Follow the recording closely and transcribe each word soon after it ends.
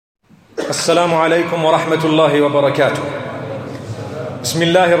السلام عليكم ورحمة الله وبركاته. بسم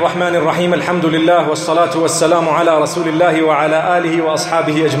الله الرحمن الرحيم. الحمد لله والصلاة والسلام على رسول الله وعلى آله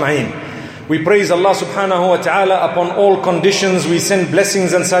وأصحابه أجمعين. We praise Allah subhanahu wa ta'ala upon all conditions. We send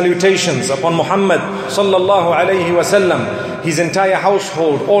blessings and salutations upon Muhammad sallallahu alayhi wa sallam, his entire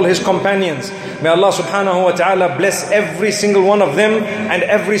household, all his companions. May Allah subhanahu wa ta'ala bless every single one of them and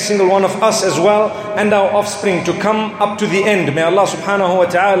every single one of us as well, and our offspring to come up to the end. May Allah subhanahu wa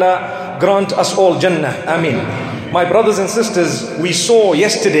ta'ala grant us all Jannah. Ameen. My brothers and sisters, we saw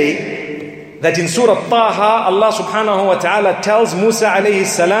yesterday that in Surah Taha, Allah subhanahu wa ta'ala tells Musa alayhi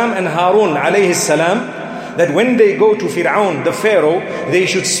salam and Harun alayhi salam that when they go to Fir'aun, the Pharaoh, they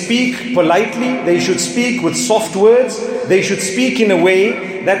should speak politely, they should speak with soft words, they should speak in a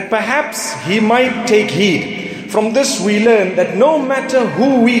way that perhaps he might take heed. From this we learn that no matter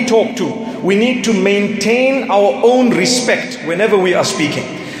who we talk to, we need to maintain our own respect whenever we are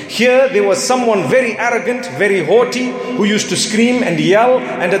speaking. Here there was someone very arrogant, very haughty, who used to scream and yell,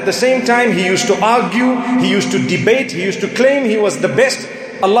 and at the same time he used to argue, he used to debate, he used to claim he was the best.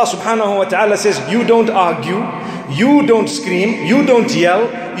 Allah subhanahu wa ta'ala says, you don't argue, you don't scream, you don't yell,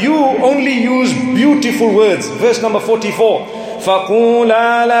 you only use beautiful words. Verse number 44.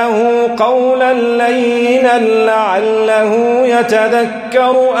 فَقُولَا لَهُ قَوْلًا لَيِّنًا لَعَلَّهُ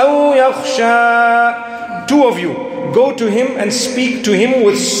يَتَذَكَّرُ أَوْ يَخْشَى. Two of you, go to him and speak to him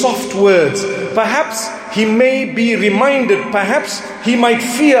with soft words. Perhaps he may be reminded, perhaps he might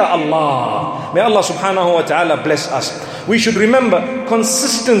fear Allah. May Allah subhanahu wa ta'ala bless us. We should remember,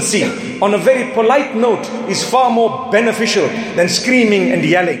 consistency on a very polite note is far more beneficial than screaming and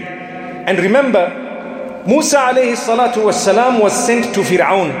yelling. And remember, Musa alayhi salatu wassalam was sent to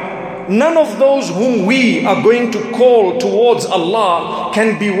Fir'aun. None of those whom we are going to call towards Allah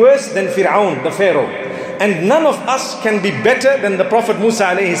can be worse than Fir'aun, the Pharaoh. And none of us can be better than the Prophet Musa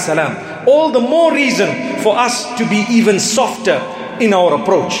alayhi salam. All the more reason for us to be even softer in our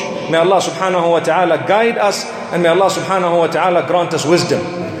approach. May Allah subhanahu wa ta'ala guide us, and may Allah subhanahu wa ta'ala grant us wisdom.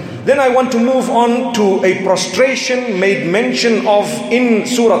 Then I want to move on to a prostration made mention of in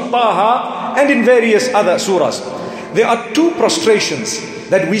Surah Taha and in various other surahs. There are two prostrations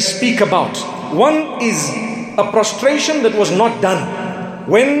that we speak about. One is a prostration that was not done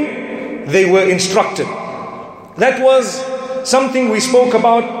when they were instructed. That was something we spoke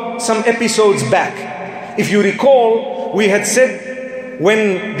about some episodes back. If you recall, we had said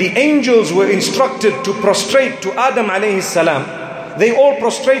when the angels were instructed to prostrate to Adam alayhi salam, they all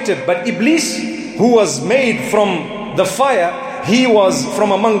prostrated, but Iblis, who was made from the fire, he was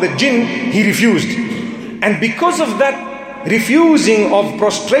from among the jinn, he refused. And because of that refusing of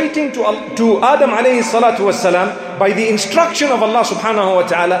prostrating to Adam alayhi salatu wasalam, by the instruction of Allah subhanahu wa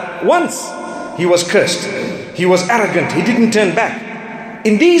ta'ala, once he was cursed. He was arrogant. He didn't turn back.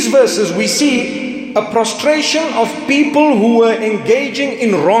 In these verses we see a prostration of people who were engaging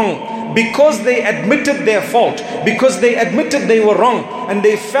in wrong because they admitted their fault, because they admitted they were wrong, and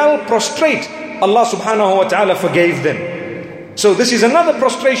they fell prostrate. Allah subhanahu wa ta'ala forgave them. So this is another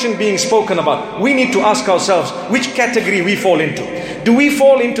prostration being spoken about. We need to ask ourselves which category we fall into. Do we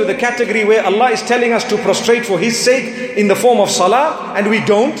fall into the category where Allah is telling us to prostrate for His sake in the form of salah and we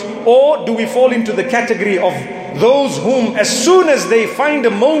don't? Or do we fall into the category of those whom as soon as they find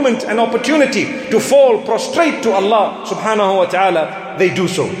a moment, an opportunity to fall prostrate to Allah subhanahu wa ta'ala, they do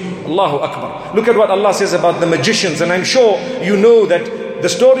so? Allahu Akbar. Look at what Allah says about the magicians, and I'm sure you know that the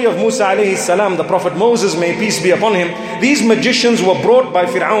story of Musa alayhi salam, the Prophet Moses, may peace be upon him, these magicians were brought by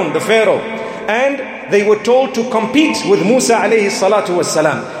Fir'aun, the Pharaoh, and they were told to compete with Musa alayhi salatu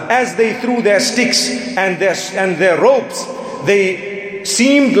wassalam. As they threw their sticks and their ropes, they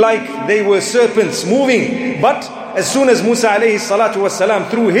seemed like they were serpents moving, but as soon as Musa alayhi salatu wassalam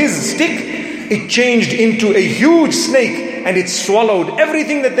threw his stick, it changed into a huge snake and it swallowed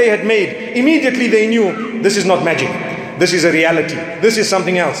everything that they had made. Immediately they knew this is not magic. This is a reality. This is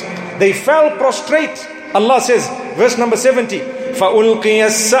something else. They fell prostrate. Allah says, verse number 70, فَأُلْقِيَ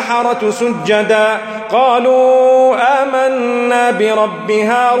السَّحَرَةُ سُجَّدًا قَالُوا آمَنَّا بِرَبِّ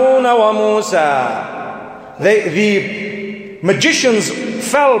هَارُونَ وَمُوسَى. The magicians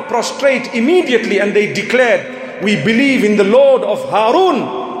fell prostrate immediately and they declared, we believe in the Lord of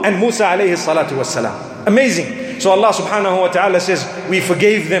Harun and Musa alayhi salatu wassalam. Amazing. So Allah subhanahu wa ta'ala says, we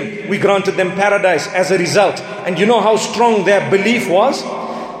forgave them, we granted them paradise as a result. And you know how strong their belief was?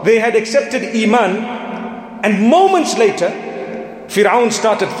 They had accepted Iman, and moments later, Fir'aun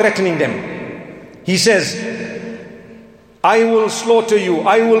started threatening them. He says, I will slaughter you,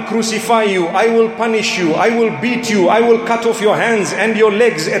 I will crucify you, I will punish you, I will beat you, I will cut off your hands and your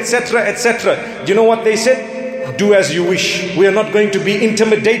legs, etc., etc. Do you know what they said? do as you wish. We are not going to be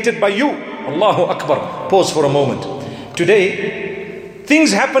intimidated by you. Allahu Akbar. Pause for a moment. Today,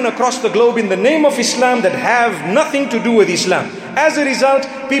 things happen across the globe in the name of Islam that have nothing to do with Islam. As a result,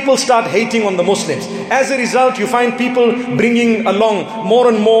 people start hating on the Muslims. As a result, you find people bringing along more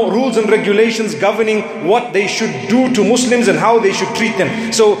and more rules and regulations governing what they should do to Muslims and how they should treat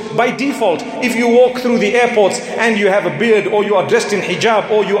them. So by default, if you walk through the airports and you have a beard, or you are dressed in hijab,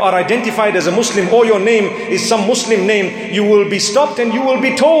 or you are identified as a Muslim, or your name is some Muslim name, you will be stopped and you will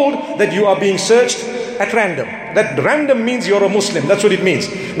be told that you are being searched at random. That random means you're a Muslim. That's what it means.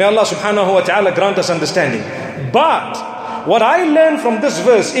 May Allah subhanahu wa ta'ala grant us understanding. But what I learned from this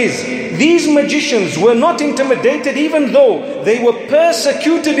verse is, these magicians were not intimidated even though they were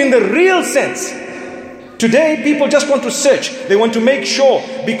persecuted in the real sense. Today, people just want to search. They want to make sure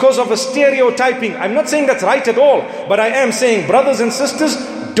because of a stereotyping. I'm not saying that's right at all, but I am saying, brothers and sisters,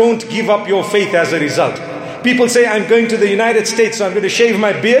 don't give up your faith as a result. People say, I'm going to the United States, so I'm going to shave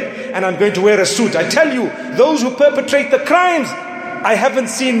my beard and I'm going to wear a suit. I tell you, those who perpetrate the crimes, I haven't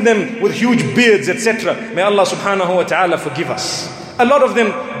seen them with huge beards, etc. May Allah subhanahu wa ta'ala forgive us. A lot of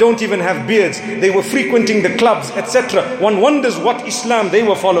them don't even have beards. They were frequenting the clubs, etc. One wonders what Islam they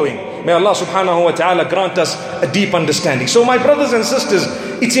were following. May Allah subhanahu wa ta'ala grant us a deep understanding. So my brothers and sisters,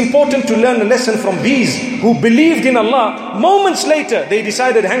 it's important to learn a lesson from these who believed in Allah. Moments later, they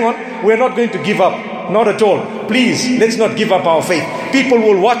decided, hang on, we're not going to give up. Not at all. Please, let's not give up our faith. People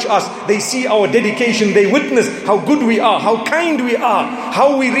will watch us. They see our dedication. They witness how good we are, how kind we are,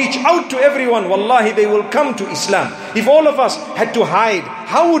 how we reach out to everyone. Wallahi, they will come to Islam. If all of us had to hide,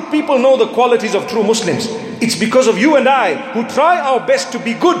 how would people know the qualities of true Muslims? It's because of you and I who try our best to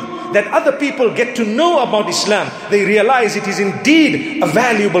be good that other people get to know about Islam. They realize it is indeed a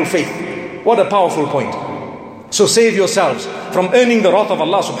valuable faith. What a powerful point. So save yourselves from earning the wrath of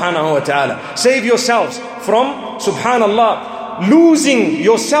Allah subhanahu wa ta'ala. Save yourselves from, subhanallah, losing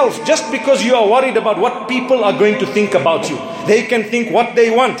yourself just because you are worried about what people are going to think about you. They can think what they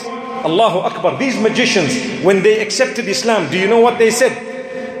want. Allahu Akbar. These magicians, when they accepted Islam, do you know what they said?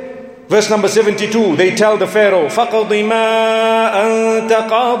 Verse number 72, they tell the Pharaoh, فَقَضِ مَا أَنْتَ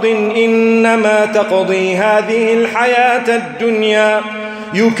قَاضٍ إِنَّمَا تَقْضِي هَذِهِ الْحَيَاةَ الدُّنْيَا.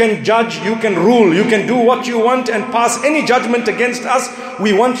 You can judge, you can rule, you can do what you want and pass any judgment against us.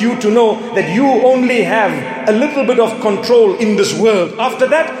 We want you to know that you only have a little bit of control in this world. After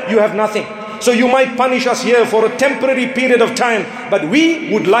that, you have nothing. So you might punish us here for a temporary period of time, but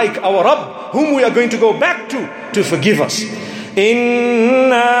we would like our Rabb, whom we are going to go back to forgive us.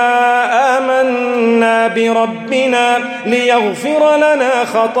 إِنَّا آمَنَّا بِرَبِّنَا لِيَغْفِرَ لَنَا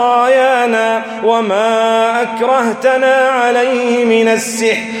خَطَايَانَا وَمَا أَكْرَهْتَنَا عَلَيْهِ مِنَ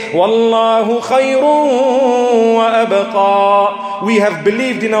السِّحْرِ وَاللَّهُ خَيْرٌ وَأَبْقَى. We have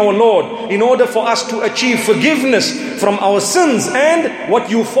believed in our Lord in order for us to achieve forgiveness from our sins and what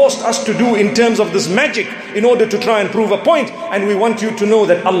you forced us to do in terms of this magic in order to try and prove a point. And we want you to know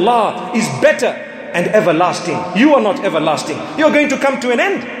that Allah is better and everlasting. You are not everlasting. You are going to come to an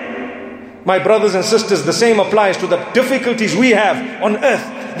end. My brothers and sisters, the same applies to the difficulties we have on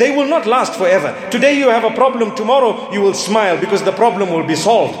earth. They will not last forever. Today you have a problem, tomorrow you will smile because the problem will be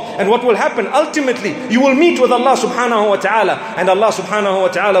solved. And what will happen? Ultimately, you will meet with Allah subhanahu wa ta'ala, and Allah subhanahu wa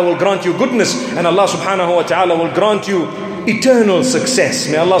ta'ala will grant you goodness, and Allah subhanahu wa ta'ala will grant you eternal success.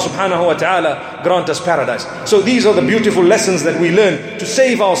 May Allah subhanahu wa ta'ala grant us paradise. So these are the beautiful lessons that we learn to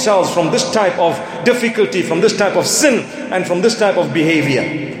save ourselves from this type of difficulty, from this type of sin, and from this type of behavior.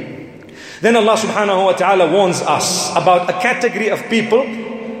 Then Allah subhanahu wa ta'ala warns us about a category of people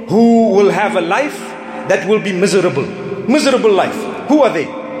who will have a life that will be miserable. Miserable life. Who are they?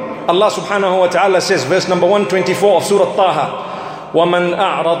 Allah subhanahu wa ta'ala says, verse number 124 of Surah Taha, وَمَنْ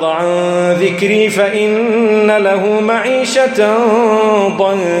أَعْرَضَ عَنْ ذِكْرِي فَإِنَّ لَهُ مَعِيشَةً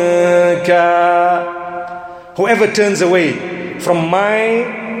ضَنْكًا. Whoever turns away from my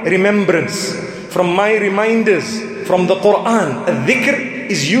remembrance, from my reminders, from the Quran. Dhikr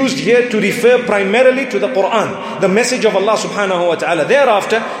is used here to refer primarily to the Quran, the message of Allah subhanahu wa ta'ala.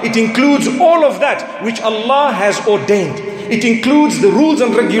 Thereafter, it includes all of that which Allah has ordained. It includes the rules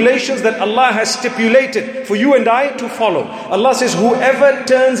and regulations that Allah has stipulated for you and I to follow. Allah says, whoever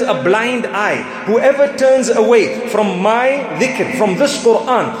turns a blind eye, whoever turns away from my dhikr, from this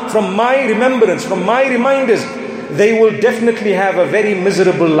Quran, from my remembrance, from my reminders, they will definitely have a very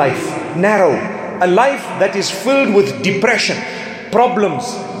miserable life. Narrow. A life that is filled with depression,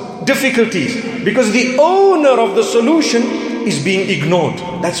 problems, difficulties. Because the owner of the solution is being ignored.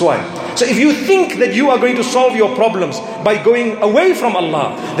 That's why. So if you think that you are going to solve your problems by going away from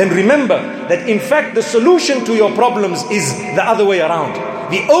Allah, then remember that in fact the solution to your problems is the other way around.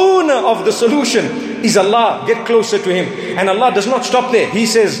 The owner of the solution is Allah. Get closer to Him. And Allah does not stop there. He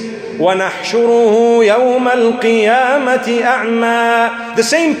says, وَنَحْشُرُهُ يَوْمَ الْقِيَامَةِ أَعْمَى. The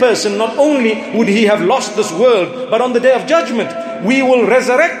same person, not only would he have lost this world, but on the day of judgment, we will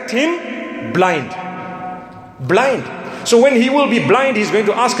resurrect him blind. Blind. So when he will be blind, he's going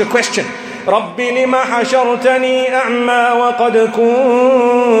to ask a question. رَبِّ لِمَ حَشَرْتَنِي أَعْمَى وَقَدْ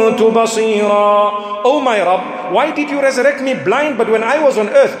كُنْتُ بَصِيرًا. Oh my Rabb, why did you resurrect me blind? But when I was on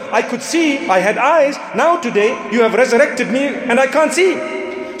earth, I could see, I had eyes. Now today, you have resurrected me and I can't see.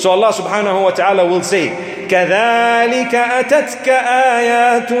 So Allah subhanahu wa ta'ala will say, كَذَلِكَ أَتَتْكَ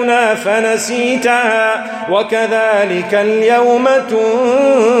آيَاتُنَا فَنَسِيتَهَا وَكَذَلِكَ الْيَوْمَ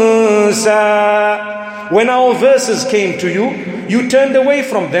تُنْسَى. When our verses came to you, you turned away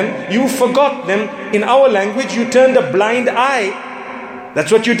from them, you forgot them. In our language, you turned a blind eye.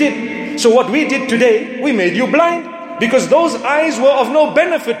 That's what you did. So what we did today, we made you blind. Because those eyes were of no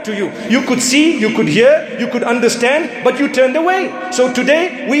benefit to you. You could see, you could hear, you could understand, but you turned away. So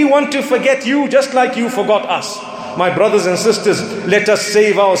today, we want to forget you just like you forgot us. My brothers and sisters, let us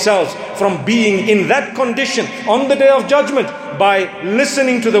save ourselves from being in that condition on the day of judgment by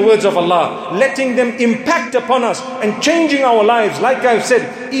listening to the words of Allah, letting them impact upon us and changing our lives. Like I've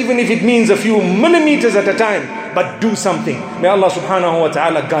said, even if it means a few millimeters at a time, but do something. May Allah subhanahu wa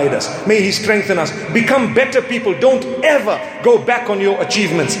ta'ala guide us. May He strengthen us. Become better people. Don't ever go back on your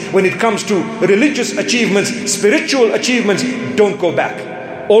achievements. When it comes to religious achievements, spiritual achievements, don't go back.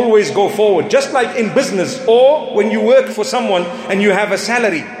 Always go forward. Just like in business or when you work for someone and you have a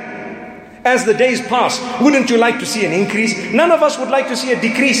salary. As the days pass, wouldn't you like to see an increase? None of us would like to see a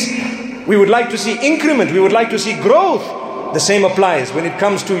decrease. We would like to see increment. We would like to see growth. The same applies when it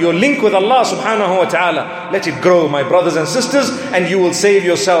comes to your link with Allah subhanahu wa ta'ala. Let it grow, my brothers and sisters, and you will save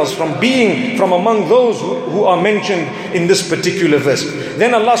yourselves from being from among those who are mentioned in this particular verse.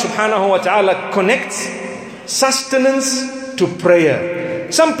 Then Allah subhanahu wa ta'ala connects sustenance to prayer.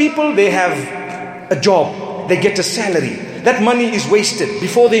 Some people, they have a job, they get a salary. That money is wasted.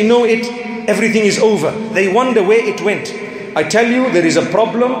 Before they know it, everything is over. They wonder where it went. I tell you, there is a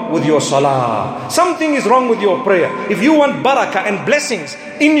problem with your salah. Something is wrong with your prayer. If you want barakah and blessings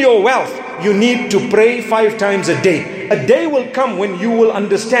in your wealth, you need to pray 5 times a day. A day will come when you will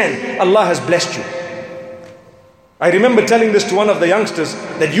understand Allah has blessed you. I remember telling this to one of the youngsters,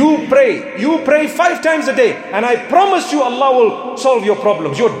 that you pray 5 times a day, and I promise you Allah will solve your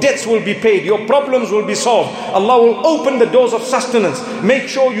problems. Your debts will be paid, your problems will be solved. Allah will open the doors of sustenance. Make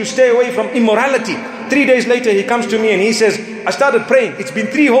sure you stay away from immorality. 3 days later he comes to me and he says, I started praying, it's been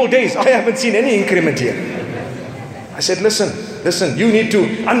 3 whole days, I haven't seen any increment here. I said, listen, you need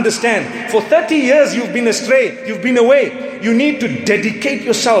to understand. For 30 years you've been astray, you've been away. You need to dedicate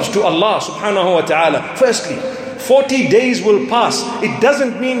yourselves to Allah subhanahu wa ta'ala. Firstly, 40 days will pass. It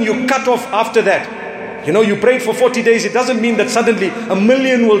doesn't mean you cut off after that. You know, you prayed for 40 days. It doesn't mean that suddenly 1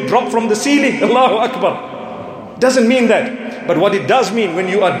 million will drop from the ceiling. Allahu Akbar. Doesn't mean that. But what it does mean, when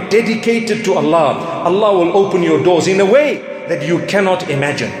you are dedicated to Allah, Allah will open your doors in a way that you cannot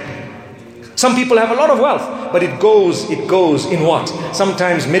imagine. Some people have a lot of wealth, but it goes in what?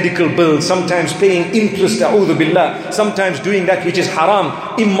 Sometimes medical bills, sometimes paying interest, a'udhu billah, sometimes doing that which is haram,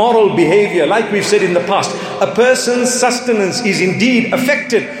 immoral behavior, like we've said in the past. A person's sustenance is indeed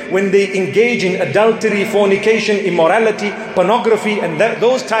affected when they engage in adultery, fornication, immorality, pornography, and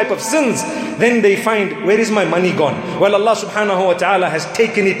those type of sins. Then they find, where is my money gone? Well, Allah subhanahu wa ta'ala has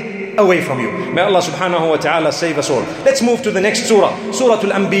taken it away from you. May Allah subhanahu wa ta'ala save us all. Let's move to the next surah, Surah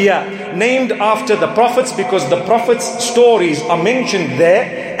Al-Anbiya, named after the prophets because the prophets' stories are mentioned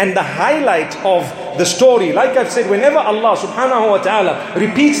there, and the highlight of the story, like I've said, whenever Allah subhanahu wa ta'ala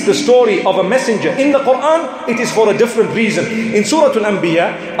repeats the story of a messenger in the Quran, it is for a different reason. In Surah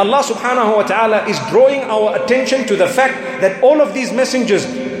Al-Anbiya, Allah subhanahu wa ta'ala is drawing our attention to the fact that all of these messengers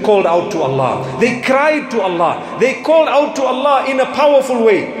called out to Allah. They cried to Allah. They called out to Allah in a powerful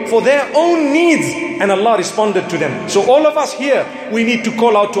way for their own needs, and Allah responded to them. So all of us here, we need to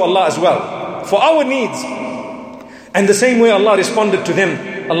call out to Allah as well for our needs. And the same way Allah responded to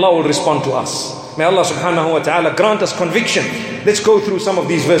them, Allah will respond to us. May Allah subhanahu wa ta'ala grant us conviction. Let's go through some of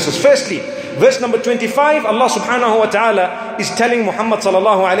these verses. Firstly, verse number 25, Allah subhanahu wa ta'ala is telling Muhammad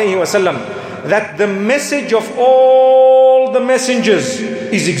sallallahu alayhi wa sallam that the message of all the messengers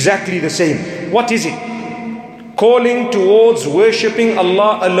is exactly the same. What is it? Calling towards worshipping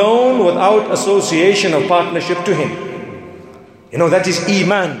Allah alone without association or partnership to Him. You know, that is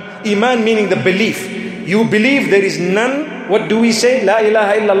Iman. Iman meaning the belief. You believe there is none, what do we say? La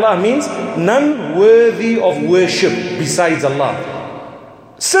ilaha illallah means none worthy of worship besides Allah.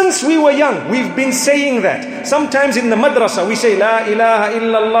 Since we were young, we've been saying that. Sometimes in the madrasa, we say, La ilaha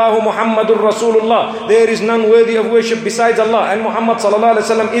illallah Muhammadur Rasulullah. There is none worthy of worship besides Allah. And Muhammad sallallahu alaihi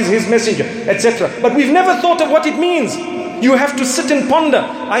wasallam is his messenger, etc. But we've never thought of what it means. You have to sit and ponder.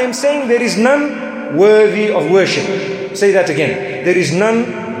 I am saying there is none worthy of worship. Say that again. There is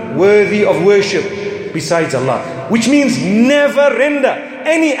none worthy of worship besides Allah. Which means never render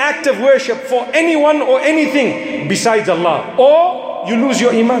any act of worship for anyone or anything besides Allah. Or you lose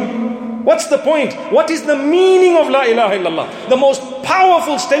your iman. What's the point? What is the meaning of La ilaha illallah? The most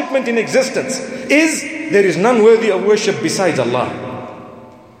powerful statement in existence is there is none worthy of worship besides Allah.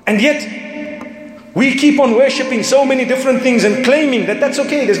 And yet we keep on worshipping so many different things and claiming that that's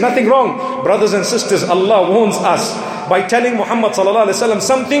okay, there's nothing wrong. Brothers and sisters, Allah warns us by telling Muhammad sallallahu alaihi wasallam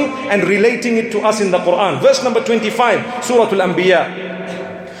something and relating it to us in the Quran. Verse number 25, Surah Al-Anbiya.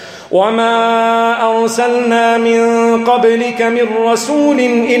 وَمَا أَرْسَلْنَا مِن قَبْلِكَ مِن رَّسُولٍ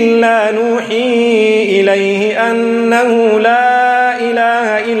إِلَّا نُوحِي إِلَيْهِ أَنَّهُ لَا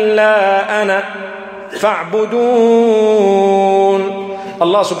إِلَهَ إِلَّا أَنَا فَاعْبُدُونِ.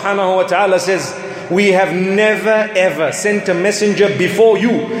 Allah subhanahu wa ta'ala says, we have never ever sent a messenger before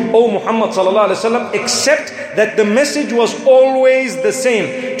you, O Muhammad sallallahu alaihi wasallam, except that the message was always the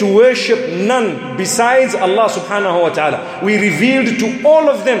same, to worship none besides Allah subhanahu wa ta'ala. We revealed to all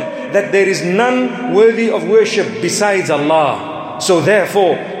of them that there is none worthy of worship besides Allah. So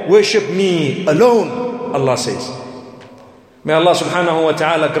therefore, worship me alone, Allah says. May Allah subhanahu wa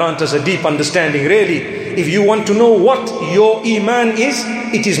ta'ala grant us a deep understanding. Really, if you want to know what your iman is,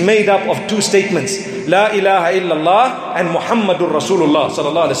 it is made up of two statements. La ilaha illallah and Muhammadur Rasulullah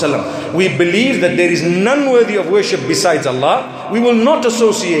sallallahu alaihi wasallam. We believe that there is none worthy of worship besides Allah. We will not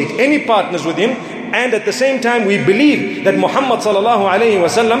associate any partners with Him. And at the same time, we believe that Muhammad sallallahu alaihi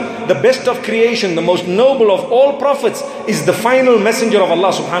wasallam, the best of creation, the most noble of all prophets, is the final messenger of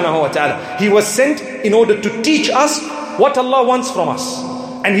Allah subhanahu wa ta'ala. He was sent in order to teach us what Allah wants from us.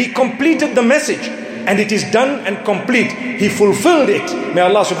 And He completed the message. And it is done and complete. He fulfilled it. May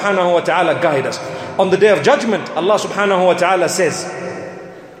Allah subhanahu wa ta'ala guide us. On the day of judgment, Allah subhanahu wa ta'ala says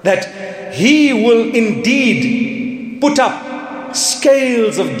that He will indeed put up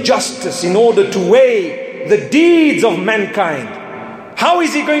scales of justice in order to weigh the deeds of mankind. How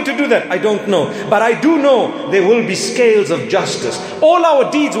is He going to do that? I don't know. But I do know there will be scales of justice. All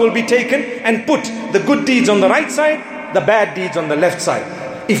our deeds will be taken and put, the good deeds on the right side, the bad deeds on the left side.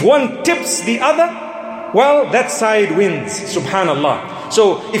 If one tips the other, well, that side wins. Subhanallah.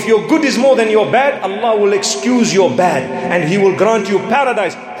 So if your good is more than your bad, Allah will excuse your bad and He will grant you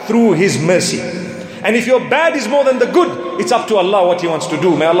paradise through His mercy. And if your bad is more than the good, it's up to Allah what He wants to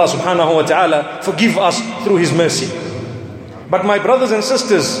do. May Allah subhanahu wa ta'ala forgive us through His mercy. But my brothers and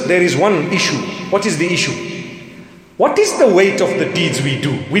sisters, there is one issue. What is the issue? What is the weight of the deeds we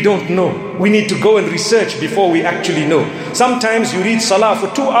do? We don't know. We need to go and research before we actually know. Sometimes you read salah for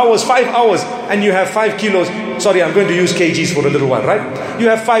 2 hours, 5 hours, and you have 5 kilos. Sorry, I'm going to use kgs for a little while, right? You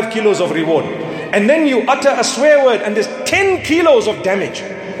have 5 kilos of reward. And then you utter a swear word and there's 10 kilos of damage.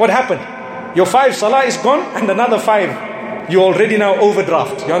 What happened? Your 5 salah is gone and another 5. You're already now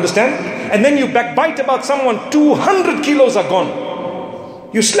overdraft. You understand? And then you backbite about someone, 200 kilos are gone.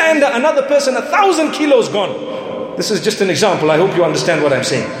 You slander another person, 1,000 kilos gone. This is just an example. I hope you understand what I'm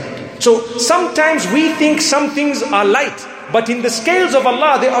saying. So sometimes we think some things are light, but in the scales of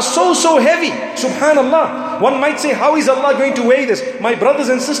Allah, they are so heavy. Subhanallah. One might say, how is Allah going to weigh this? My brothers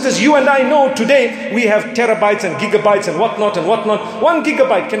and sisters, you and I know today we have terabytes and gigabytes and whatnot and whatnot. 1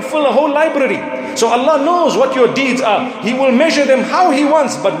 gigabyte can fill a whole library. So Allah knows what your deeds are. He will measure them how He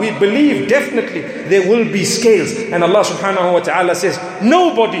wants, but we believe definitely there will be scales. And Allah subhanahu wa ta'ala says,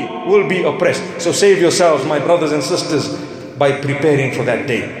 nobody will be oppressed. So save yourselves, my brothers and sisters, by preparing for that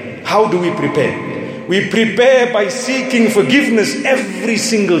day. How do we prepare? We prepare by seeking forgiveness every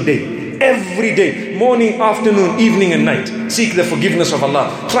single day. Every day, morning, afternoon, evening and night. Seek the forgiveness of Allah.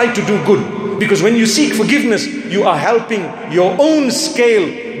 Try to do good. Because when you seek forgiveness, you are helping your own scale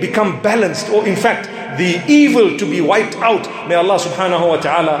become balanced. Or in fact, the evil to be wiped out. May Allah subhanahu wa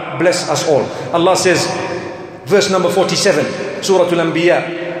ta'ala bless us all. Allah says, verse number 47, Surah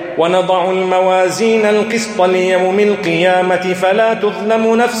Al-Anbiya, وَنَضَعُ الْمَوَازِينَ الْقِسْطَ لِيَوْمِ الْقِيَامَةِ فَلَا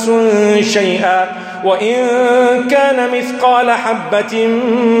تُظْلَمُ نَفْسٌ شَيْئًا وَإِن كَانَ مِثْقَالَ حَبَّةٍ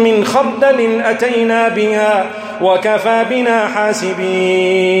مِّنْ خَرْدَلٍ أَتَيْنَا بِهَا وَكَفَى بِنَا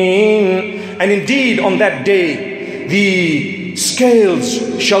حَاسِبِينَ. And indeed on that day the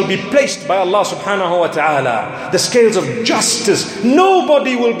scales shall be placed by Allah subhanahu wa ta'ala, the scales of justice.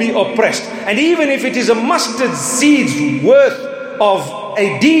 Nobody will be oppressed, and even if it is a mustard seed's worth of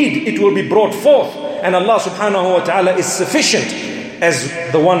a deed, it will be brought forth, and Allah subhanahu wa ta'ala is sufficient as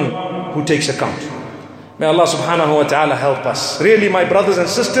the one who takes account. May Allah subhanahu wa ta'ala help us. Really, my brothers and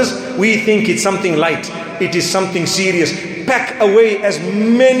sisters, we think it's something light. It is something serious. Pack away as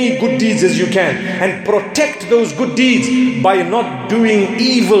many good deeds as you can and protect those good deeds by not doing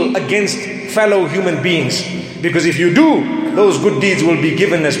evil against fellow human beings. Because if you do, those good deeds will be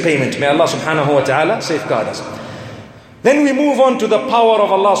given as payment. May Allah subhanahu wa ta'ala safeguard us. Then we move on to the power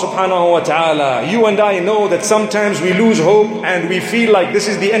of Allah subhanahu wa ta'ala. You and I know that sometimes we lose hope and we feel like this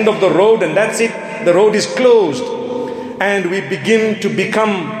is the end of the road and that's it. The road is closed. And we begin to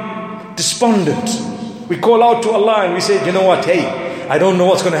become despondent. We call out to Allah and we say, you know what, hey, I don't know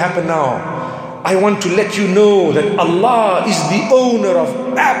what's going to happen now. I want to let you know that Allah is the owner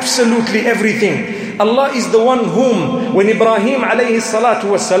of absolutely everything. Allah is the one whom, when Ibrahim alayhi salatu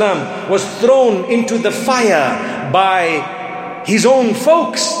wasalam was thrown into the fire by his own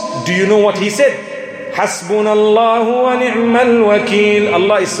folks, do you know what he said? Hasbunallahu wa ni'mal wakeel.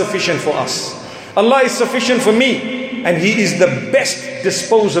 Allah is sufficient for us. Allah is sufficient for me. And He is the best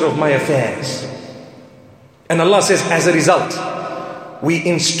disposer of my affairs. And Allah says, as a result, we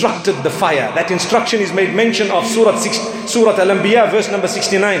instructed the fire. That instruction is made mention of Surah Al-Anbiya, verse number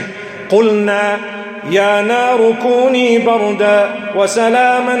 69. قُلْنَا يَا نَارُ كُونِي بَرْدًا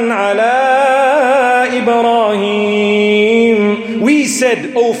وَسَلَامًا عَلَىٰ إِبْرَاهِيمَ. We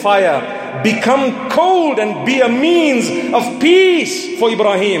said, O fire, become cold and be a means of peace for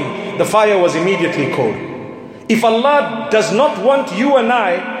Ibrahim. The fire was immediately cold. If Allah does not want you and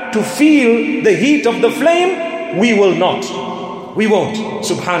I to feel the heat of the flame, we will not. We won't.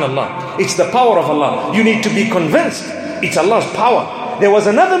 Subhanallah. It's the power of Allah. You need to be convinced it's Allah's power. There was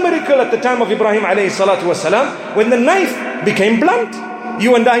another miracle at the time of Ibrahim alayhi salatu wasalam when the knife became blunt.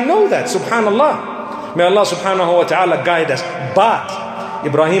 You and I know that. Subhanallah. May Allah subhanahu wa ta'ala guide us. But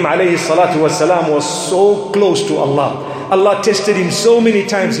Ibrahim alayhi salatu wasalam was so close to Allah. Allah tested him so many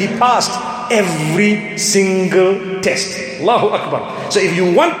times. He passed every single test. Allahu Akbar. So if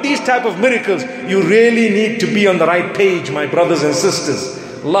you want these type of miracles, you really need to be on the right page, my brothers and sisters.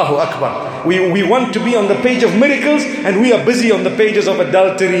 Allahu Akbar. We want to be on the page of miracles and we are busy on the pages of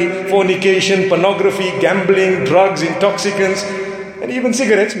adultery, fornication, pornography, gambling, drugs, intoxicants, and even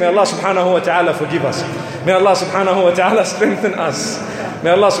cigarettes. May Allah subhanahu wa ta'ala forgive us. May Allah subhanahu wa ta'ala strengthen us. May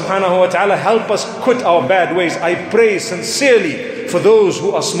Allah subhanahu wa ta'ala help us quit our bad ways. I pray sincerely for those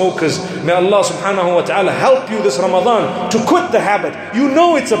who are smokers. May Allah subhanahu wa ta'ala help you this Ramadan to quit the habit. You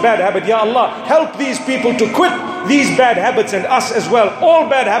know it's a bad habit. Ya Allah, help these people to quit these bad habits and us as well. All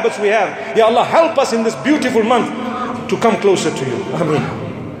bad habits we have. Ya Allah, help us in this beautiful month to come closer to you. Ameen.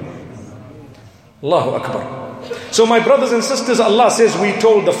 Allahu Akbar. So my brothers and sisters, Allah says we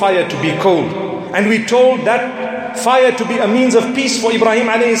told the fire to be cold. And we told that fire to be a means of peace for Ibrahim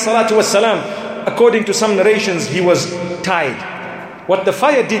alayhi salatu wasalam. According to some narrations, he was tied. What the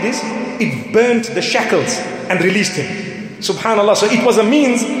fire did is, it burnt the shackles and released him. Subhanallah. So it was a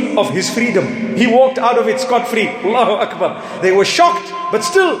means of his freedom. He walked out of it scot-free. Allahu Akbar. They were shocked, but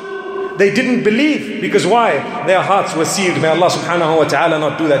still, they didn't believe. Because why? Their hearts were sealed. May Allah subhanahu wa ta'ala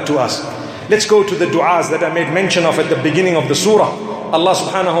not do that to us. Let's go to the du'as that I made mention of at the beginning of the surah. Allah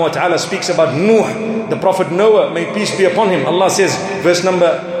subhanahu wa ta'ala speaks about Nuh, the Prophet Noah, may peace be upon him. Allah says, verse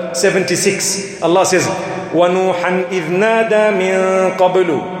number 76, Allah says, وَنُوحًا إِذْ نَادَى مِن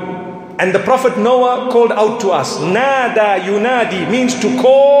قَبْلُ. And the Prophet Noah called out to us. Nada yunadi means to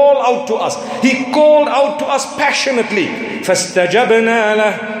call out to us. He called out to us passionately. فَاسْتَجَبْنَا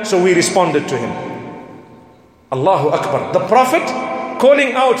لَهُ. So we responded to him. Allahu Akbar. The Prophet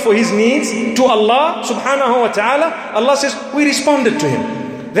calling out for his needs to Allah subhanahu wa ta'ala, Allah says, we responded to him.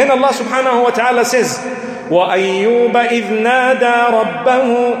 Then Allah subhanahu wa ta'ala says, وَأَيُّوبَ إِذْ نَادَى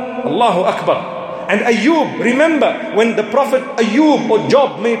رَبَّهُ. Allahu Akbar. And Ayyub, remember when the Prophet Ayyub or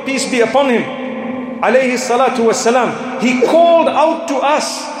Job, may peace be upon him, alayhi salatu wasalam, he called out to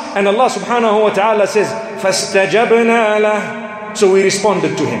us. And Allah subhanahu wa ta'ala says, فَاسْتَجَبْنَا لَهُ. So we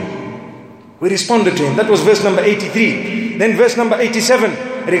responded to him. We responded to him. That was verse number 83. Then verse number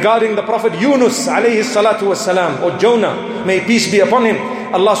 87, regarding the Prophet Yunus alayhi salatu wasalam, or Jonah, may peace be upon him.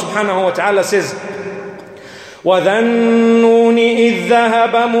 Allah subhanahu wa ta'ala says, وَذَنُّونِ إِذْ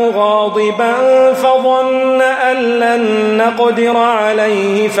ذَهَبَ مُغَاضِبًا فَظَنَّ أَن لَّن نَّقْدِرَ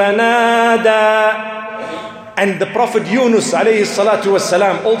عَلَيْهِ فَنَادَى. And the Prophet Yunus alayhi salatu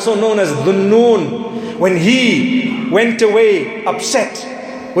wasalam, also known as Dhunnun, when he went away upset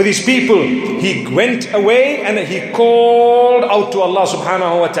with his people, he went away and he called out to Allah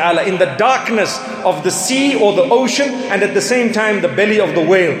subhanahu wa ta'ala in the darkness of the sea or the ocean, and at the same time the belly of the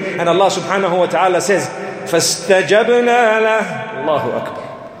whale. And Allah subhanahu wa ta'ala says, فَاسْتَجَبْنَا لَهُ. Allahu Akbar.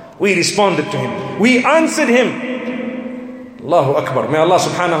 We responded to him. We answered him. Allahu Akbar. May Allah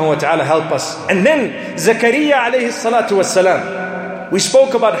subhanahu wa ta'ala help us. And then Zakaria alayhi salatu wassalam. We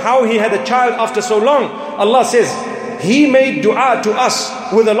spoke about how he had a child after so long. Allah says, He made dua to us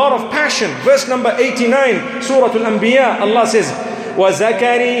with a lot of passion. Verse number 89, Surah Al-Anbiya, Allah says,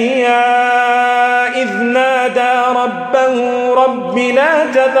 وَزَكَرِيَّا إِذْ نَادَى رَبَّهُ رَبِّ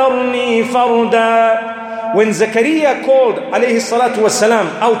لَا تَذَرْنِي فَرْدًا. When Zakaria called alayhi salatu wassalam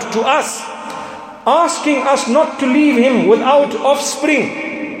out to us, asking us not to leave him without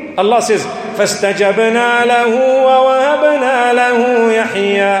offspring, Allah says, فَاسْتَجَبْنَا لَهُ وَوَهَبْنَا لَهُ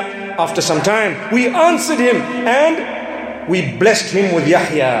يَحْيَا. After some time, we answered him and we blessed him with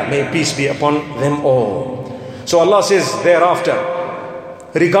Yahya. May peace be upon them all. So Allah says thereafter,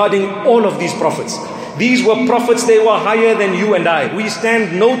 regarding all of these prophets, these were prophets, they were higher than you and I. We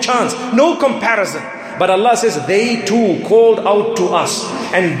stand no chance, no comparison. But Allah says they too called out to us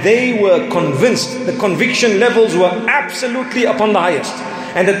and they were convinced. The conviction levels were absolutely upon the highest.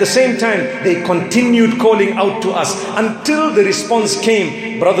 And at the same time, they continued calling out to us until the response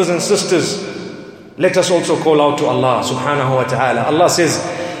came. Brothers and sisters, let us also call out to Allah subhanahu wa ta'ala. Allah says,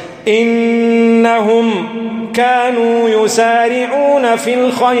 إِنَّهُمْ كَانُوا يُسَارِعُونَ فِي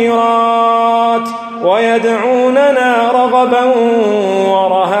الْخَيْرَاتِ وَيَدْعُونَنَا رَغَبًا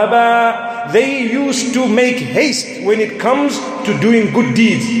وَرَهَبًا. They used to make haste when it comes to doing good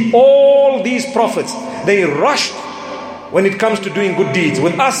deeds. All these prophets, they rushed when it comes to doing good deeds.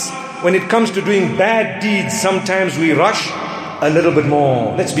 With us, when it comes to doing bad deeds, sometimes we rush a little bit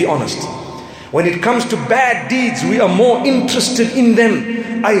more. Let's be honest. When it comes to bad deeds, we are more interested in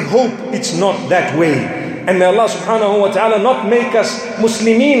them. I hope it's not that way. And may Allah subhanahu wa ta'ala not make us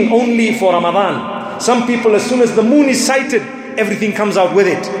Muslimin only for Ramadan. Some people, as soon as the moon is sighted, everything comes out with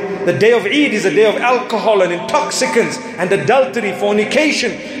it. The day of Eid is a day of alcohol and intoxicants and adultery,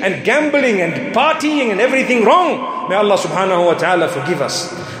 fornication and gambling and partying and everything wrong. May Allah subhanahu wa ta'ala forgive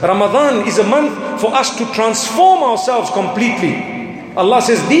us. Ramadan is a month for us to transform ourselves completely. Allah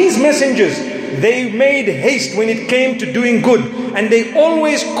says these messengers, they made haste when it came to doing good. And they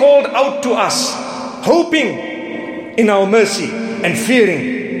always called out to us, hoping in our mercy and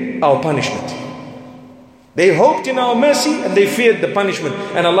fearing our punishment. They hoped in our mercy and they feared the punishment.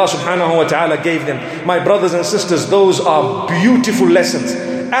 And Allah subhanahu wa ta'ala gave them. My brothers and sisters, those are beautiful lessons.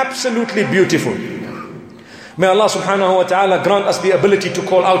 Absolutely beautiful. May Allah subhanahu wa ta'ala grant us the ability to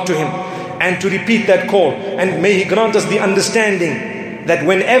call out to Him and to repeat that call. And may He grant us the understanding that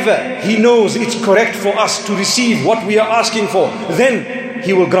whenever He knows it's correct for us to receive what we are asking for, then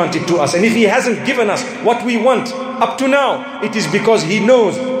He will grant it to us. And if He hasn't given us what we want up to now, it is because He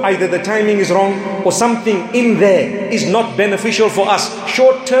knows either the timing is wrong or something in there is not beneficial for us,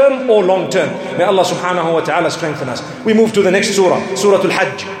 short term or long term. May Allah subhanahu wa ta'ala strengthen us. We move to the next surah, Surah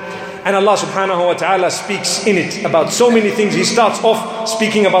Al-Hajj. And Allah subhanahu wa ta'ala speaks in it about so many things. He starts off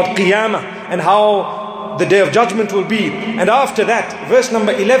speaking about Qiyamah and how the day of judgment will be. And after that, verse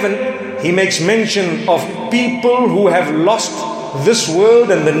number 11, He makes mention of people who have lost this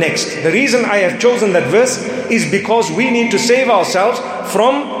world and the next. The reason I have chosen that verse is because we need to save ourselves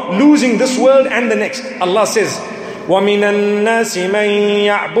from losing this world and the next. Allah says, وَمِنَ النَّاسِ مَنْ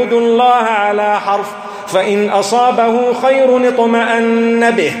يَعْبُدُ اللَّهَ عَلَى حَرْفٍ فَإِنْ أَصَابَهُ خَيْرٌ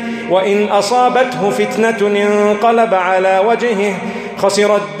اطْمَأَنَّ بِهِ وَإِنْ أَصَابَتْهُ فِتْنَةٌ انقَلَبَ عَلَى وَجْهِهِ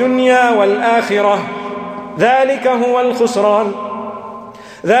خَسِرَ الدُّنْيَا وَالْآخِرَةَ ذَلِكَ هُوَ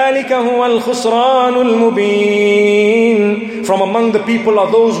الْخُسْرَانُ الْمُبِينُ. From among the people are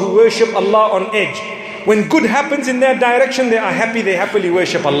those who worship Allah on edge. When good happens in their direction, they are happy, they happily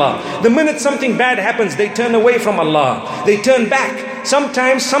worship Allah. The minute something bad happens, they turn away from Allah. They turn back.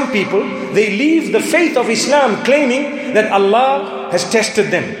 Sometimes some people, they leave the faith of Islam claiming that Allah has tested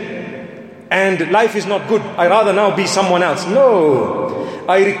them and life is not good. I rather now be someone else. No.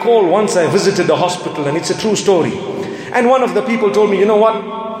 I recall once I visited a hospital, and it's a true story. And one of the people told me, you know what?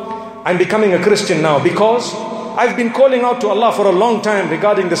 I'm becoming a Christian now because I've been calling out to Allah for a long time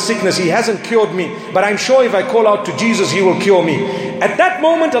regarding the sickness. He hasn't cured me, but I'm sure if I call out to Jesus, He will cure me. At that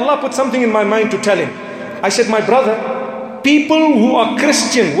moment, Allah put something in my mind to tell him. I said, my brother, people who are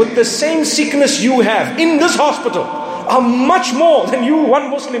Christian with the same sickness you have in this hospital are much more than you, one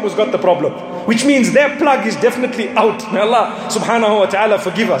Muslim who's got the problem. Which means their plug is definitely out. May Allah subhanahu wa ta'ala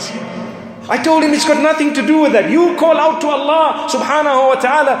forgive us. I told him it's got nothing to do with that. You call out to Allah subhanahu wa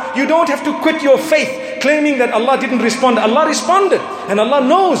ta'ala. You don't have to quit your faith claiming that Allah didn't respond. Allah responded. And Allah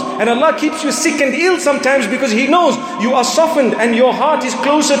knows. And Allah keeps you sick and ill sometimes because He knows you are softened and your heart is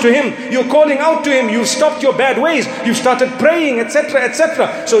closer to Him. You're calling out to Him. You've stopped your bad ways. You've started praying, etc., etc.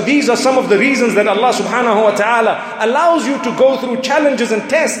 So these are some of the reasons that Allah subhanahu wa ta'ala allows you to go through challenges and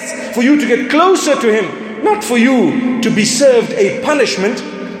tests for you to get closer to Him. Not for you to be served a punishment,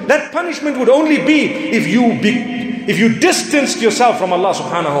 that punishment would only be if you distanced yourself from Allah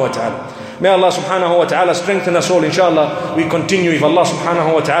subhanahu wa ta'ala. May Allah subhanahu wa ta'ala strengthen us all, inshallah. We continue if Allah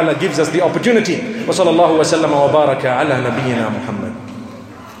subhanahu wa ta'ala gives us the opportunity. Wa sallallahu wa sallama wa baraka ala nabiyyina Muhammad.